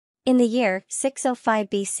In the year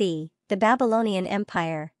 605 BC, the Babylonian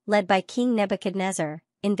Empire, led by King Nebuchadnezzar,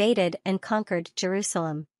 invaded and conquered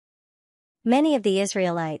Jerusalem. Many of the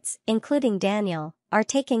Israelites, including Daniel, are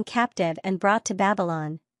taken captive and brought to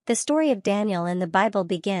Babylon. The story of Daniel in the Bible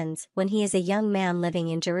begins when he is a young man living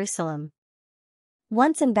in Jerusalem.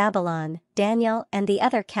 Once in Babylon, Daniel and the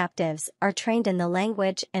other captives are trained in the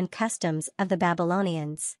language and customs of the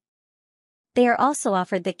Babylonians. They are also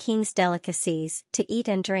offered the king's delicacies to eat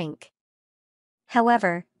and drink.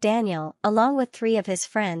 However, Daniel, along with 3 of his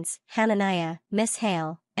friends, Hananiah,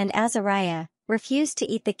 Mishael, and Azariah, refuse to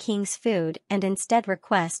eat the king's food and instead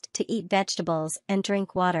request to eat vegetables and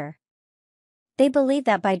drink water. They believe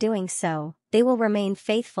that by doing so, they will remain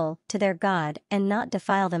faithful to their God and not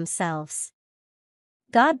defile themselves.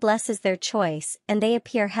 God blesses their choice and they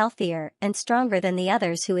appear healthier and stronger than the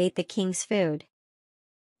others who ate the king's food.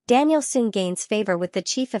 Daniel soon gains favor with the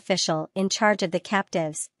chief official in charge of the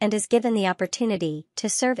captives and is given the opportunity to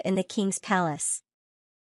serve in the king's palace.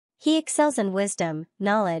 He excels in wisdom,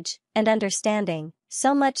 knowledge, and understanding,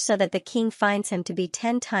 so much so that the king finds him to be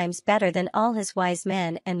 10 times better than all his wise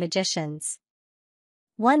men and magicians.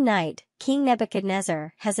 One night, King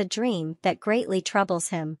Nebuchadnezzar has a dream that greatly troubles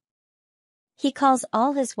him. He calls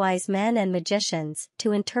all his wise men and magicians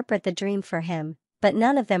to interpret the dream for him, but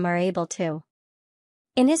none of them are able to.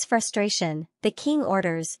 In his frustration, the king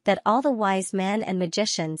orders that all the wise men and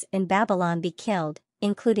magicians in Babylon be killed,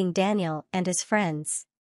 including Daniel and his friends.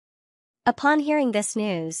 Upon hearing this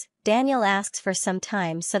news, Daniel asks for some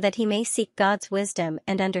time so that he may seek God's wisdom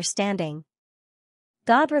and understanding.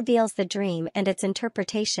 God reveals the dream and its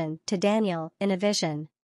interpretation to Daniel in a vision.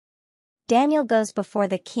 Daniel goes before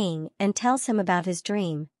the king and tells him about his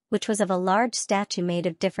dream, which was of a large statue made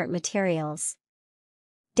of different materials.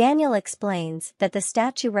 Daniel explains that the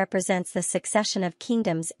statue represents the succession of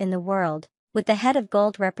kingdoms in the world, with the head of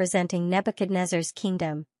gold representing Nebuchadnezzar's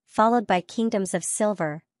kingdom, followed by kingdoms of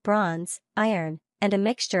silver, bronze, iron, and a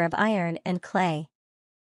mixture of iron and clay.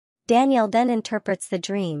 Daniel then interprets the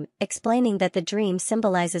dream, explaining that the dream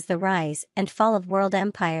symbolizes the rise and fall of world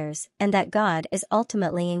empires and that God is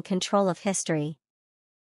ultimately in control of history.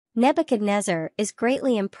 Nebuchadnezzar is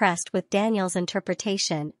greatly impressed with Daniel's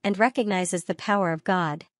interpretation and recognizes the power of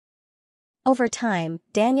God. Over time,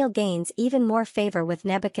 Daniel gains even more favor with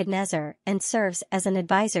Nebuchadnezzar and serves as an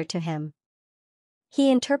advisor to him.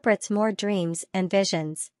 He interprets more dreams and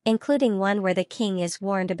visions, including one where the king is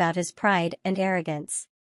warned about his pride and arrogance.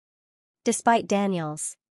 Despite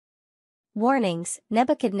Daniel's warnings,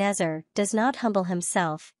 Nebuchadnezzar does not humble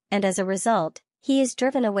himself, and as a result, he is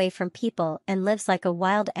driven away from people and lives like a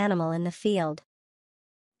wild animal in the field.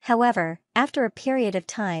 However, after a period of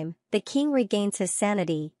time, the king regains his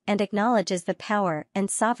sanity and acknowledges the power and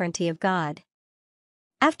sovereignty of God.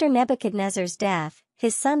 After Nebuchadnezzar's death,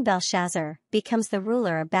 his son Belshazzar becomes the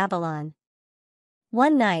ruler of Babylon.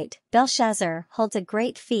 One night, Belshazzar holds a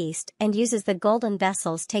great feast and uses the golden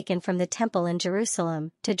vessels taken from the temple in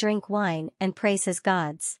Jerusalem to drink wine and praise his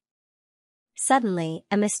gods. Suddenly,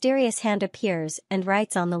 a mysterious hand appears and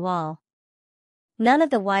writes on the wall. None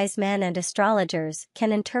of the wise men and astrologers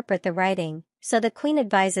can interpret the writing, so the queen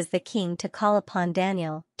advises the king to call upon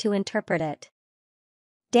Daniel to interpret it.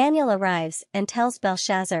 Daniel arrives and tells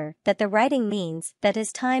Belshazzar that the writing means that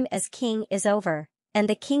his time as king is over, and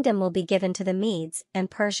the kingdom will be given to the Medes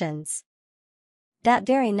and Persians. That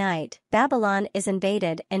very night, Babylon is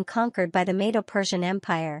invaded and conquered by the Medo-Persian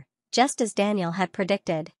Empire, just as Daniel had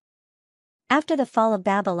predicted. After the fall of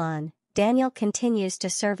Babylon, Daniel continues to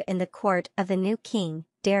serve in the court of the new king,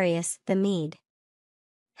 Darius the Mede.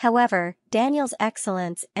 However, Daniel's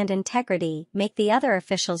excellence and integrity make the other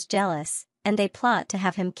officials jealous, and they plot to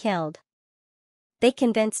have him killed. They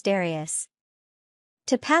convince Darius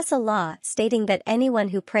to pass a law stating that anyone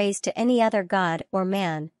who prays to any other god or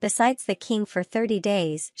man besides the king for 30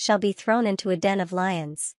 days shall be thrown into a den of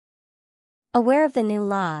lions. Aware of the new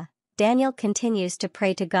law, Daniel continues to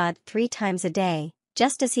pray to God 3 times a day,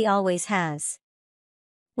 just as he always has.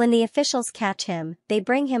 When the officials catch him, they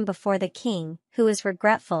bring him before the king, who is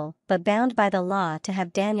regretful but bound by the law to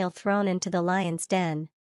have Daniel thrown into the lion's den.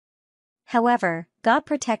 However, God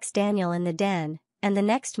protects Daniel in the den, and the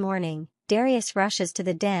next morning, Darius rushes to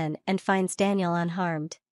the den and finds Daniel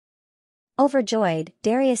unharmed. Overjoyed,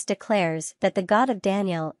 Darius declares that the God of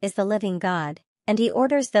Daniel is the living God, and he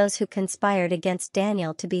orders those who conspired against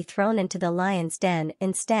Daniel to be thrown into the lion's den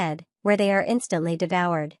instead, where they are instantly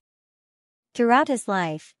devoured. Throughout his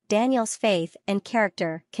life, Daniel's faith and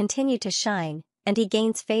character continue to shine, and he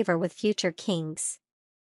gains favor with future kings.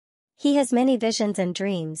 He has many visions and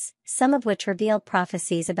dreams, some of which reveal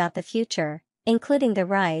prophecies about the future, including the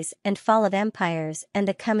rise and fall of empires and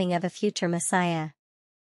the coming of a future Messiah.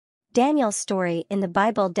 Daniel's story in the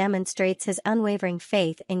Bible demonstrates his unwavering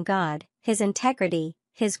faith in God, his integrity,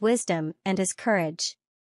 his wisdom, and his courage.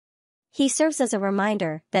 He serves as a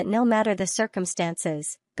reminder that no matter the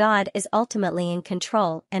circumstances, God is ultimately in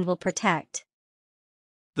control and will protect.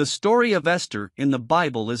 The story of Esther in the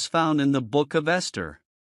Bible is found in the book of Esther.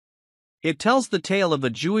 It tells the tale of a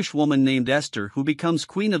Jewish woman named Esther who becomes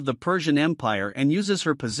queen of the Persian Empire and uses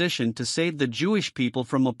her position to save the Jewish people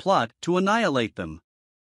from a plot to annihilate them.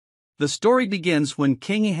 The story begins when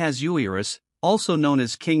King Ahasuerus, also known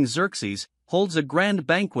as King Xerxes, holds a grand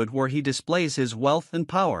banquet where he displays his wealth and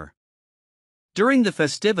power. During the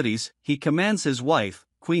festivities, he commands his wife,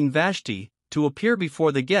 Queen Vashti, to appear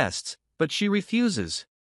before the guests, but she refuses.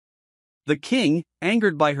 The king,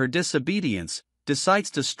 angered by her disobedience, decides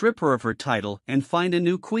to strip her of her title and find a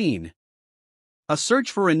new queen. A search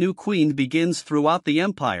for a new queen begins throughout the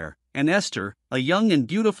empire, and Esther, a young and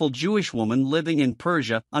beautiful Jewish woman living in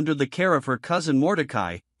Persia under the care of her cousin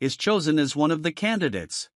Mordecai, is chosen as one of the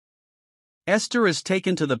candidates. Esther is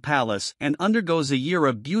taken to the palace and undergoes a year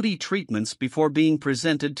of beauty treatments before being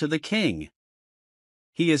presented to the king.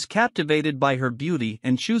 He is captivated by her beauty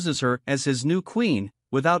and chooses her as his new queen,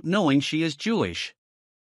 without knowing she is Jewish.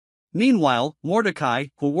 Meanwhile, Mordecai,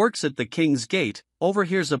 who works at the king's gate,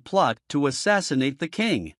 overhears a plot to assassinate the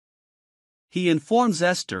king. He informs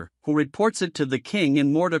Esther, who reports it to the king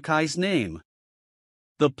in Mordecai's name.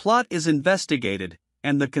 The plot is investigated,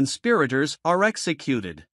 and the conspirators are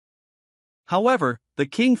executed. However, the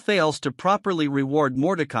king fails to properly reward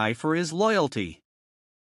Mordecai for his loyalty.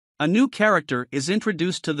 A new character is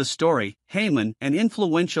introduced to the story, Haman, an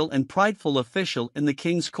influential and prideful official in the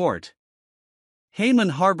king's court. Haman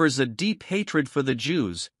harbors a deep hatred for the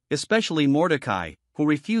Jews, especially Mordecai, who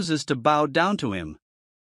refuses to bow down to him.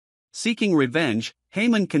 Seeking revenge,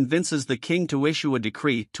 Haman convinces the king to issue a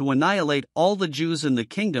decree to annihilate all the Jews in the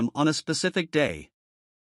kingdom on a specific day.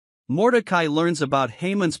 Mordecai learns about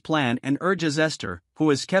Haman's plan and urges Esther, who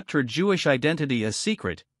has kept her Jewish identity a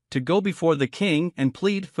secret, to go before the king and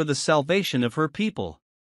plead for the salvation of her people.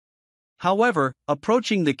 However,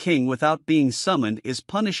 approaching the king without being summoned is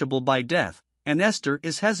punishable by death, and Esther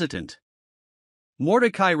is hesitant.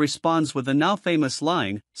 Mordecai responds with a now famous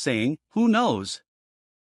line, saying, "Who knows?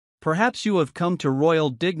 Perhaps you have come to royal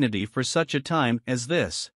dignity for such a time as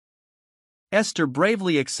this." Esther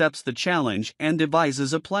bravely accepts the challenge and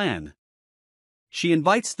devises a plan. She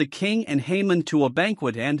invites the king and Haman to a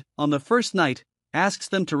banquet and, on the first night, asks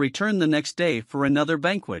them to return the next day for another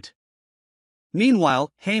banquet.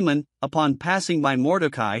 Meanwhile, Haman, upon passing by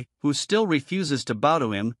Mordecai, who still refuses to bow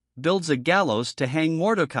to him, builds a gallows to hang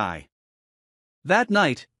Mordecai. That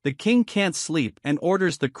night, the king can't sleep and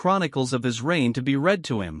orders the chronicles of his reign to be read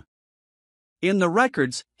to him. In the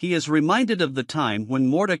records, he is reminded of the time when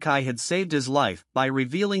Mordecai had saved his life by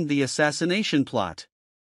revealing the assassination plot.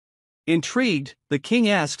 Intrigued, the king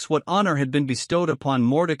asks what honor had been bestowed upon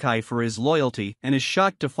Mordecai for his loyalty and is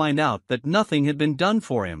shocked to find out that nothing had been done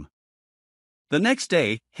for him. The next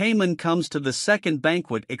day, Haman comes to the second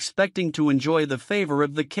banquet expecting to enjoy the favor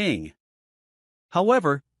of the king.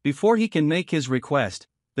 However, before he can make his request,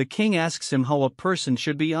 the king asks him how a person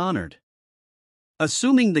should be honored.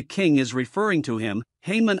 Assuming the king is referring to him,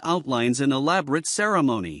 Haman outlines an elaborate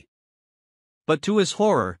ceremony. But to his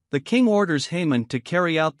horror, the king orders Haman to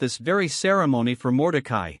carry out this very ceremony for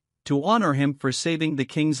Mordecai, to honor him for saving the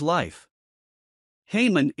king's life.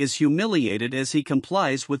 Haman is humiliated as he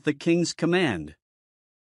complies with the king's command.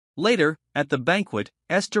 Later, at the banquet,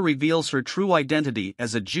 Esther reveals her true identity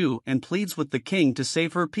as a Jew and pleads with the king to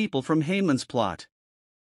save her people from Haman's plot.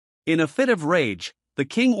 In a fit of rage, the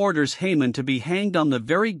king orders Haman to be hanged on the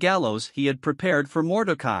very gallows he had prepared for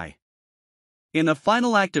Mordecai. In a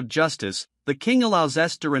final act of justice, the king allows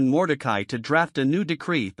Esther and Mordecai to draft a new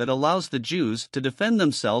decree that allows the Jews to defend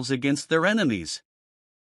themselves against their enemies.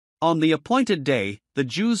 On the appointed day, the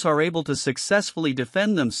Jews are able to successfully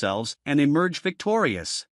defend themselves and emerge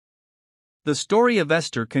victorious. The story of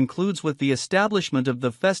Esther concludes with the establishment of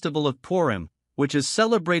the festival of Purim, which is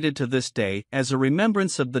celebrated to this day as a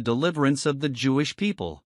remembrance of the deliverance of the Jewish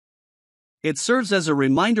people. It serves as a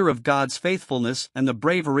reminder of God's faithfulness and the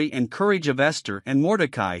bravery and courage of Esther and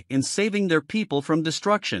Mordecai in saving their people from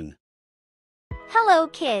destruction. Hello,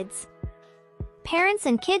 kids! Parents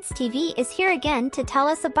and Kids TV is here again to tell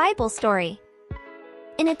us a Bible story.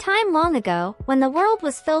 In a time long ago, when the world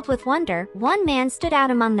was filled with wonder, one man stood out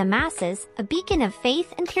among the masses, a beacon of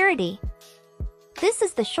faith and purity. This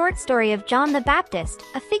is the short story of John the Baptist,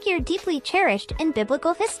 a figure deeply cherished in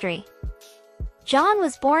biblical history. John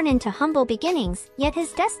was born into humble beginnings, yet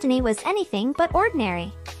his destiny was anything but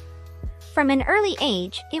ordinary. From an early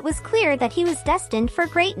age, it was clear that he was destined for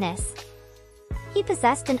greatness. He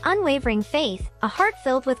possessed an unwavering faith, a heart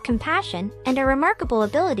filled with compassion, and a remarkable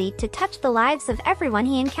ability to touch the lives of everyone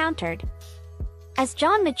he encountered. As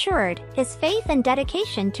John matured, his faith and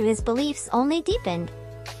dedication to his beliefs only deepened.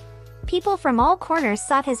 People from all corners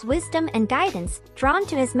sought his wisdom and guidance, drawn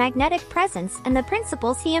to his magnetic presence and the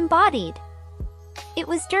principles he embodied. It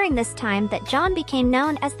was during this time that John became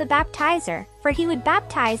known as the baptizer, for he would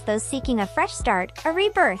baptize those seeking a fresh start, a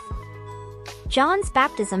rebirth. John's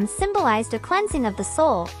baptism symbolized a cleansing of the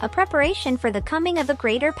soul, a preparation for the coming of a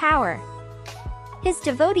greater power. His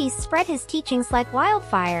devotees spread his teachings like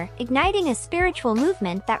wildfire, igniting a spiritual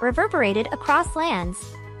movement that reverberated across lands.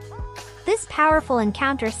 This powerful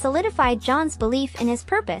encounter solidified John's belief in his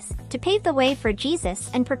purpose, to pave the way for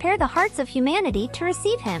Jesus and prepare the hearts of humanity to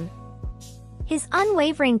receive him. His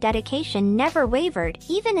unwavering dedication never wavered,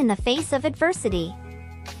 even in the face of adversity.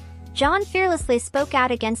 John fearlessly spoke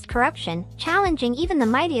out against corruption, challenging even the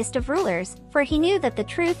mightiest of rulers, for he knew that the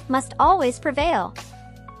truth must always prevail.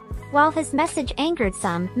 While his message angered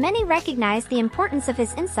some, many recognized the importance of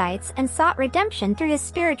his insights and sought redemption through his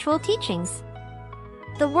spiritual teachings.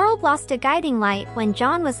 The world lost a guiding light when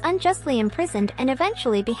John was unjustly imprisoned and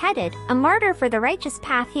eventually beheaded, a martyr for the righteous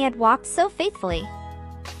path he had walked so faithfully.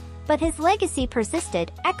 But his legacy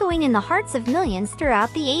persisted, echoing in the hearts of millions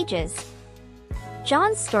throughout the ages.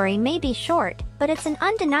 John's story may be short, but it's an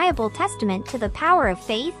undeniable testament to the power of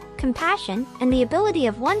faith, compassion, and the ability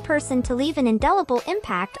of one person to leave an indelible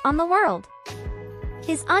impact on the world.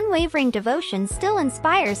 His unwavering devotion still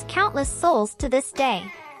inspires countless souls to this day.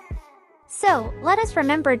 So, let us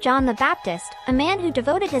remember John the Baptist, a man who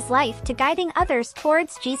devoted his life to guiding others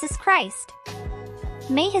towards Jesus Christ.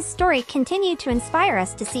 May his story continue to inspire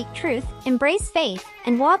us to seek truth, embrace faith,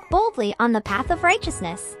 and walk boldly on the path of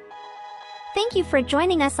righteousness. Thank you for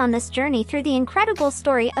joining us on this journey through the incredible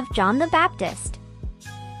story of John the Baptist.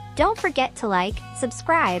 Don't forget to like,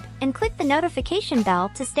 subscribe, and click the notification bell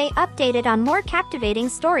to stay updated on more captivating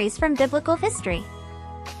stories from biblical history.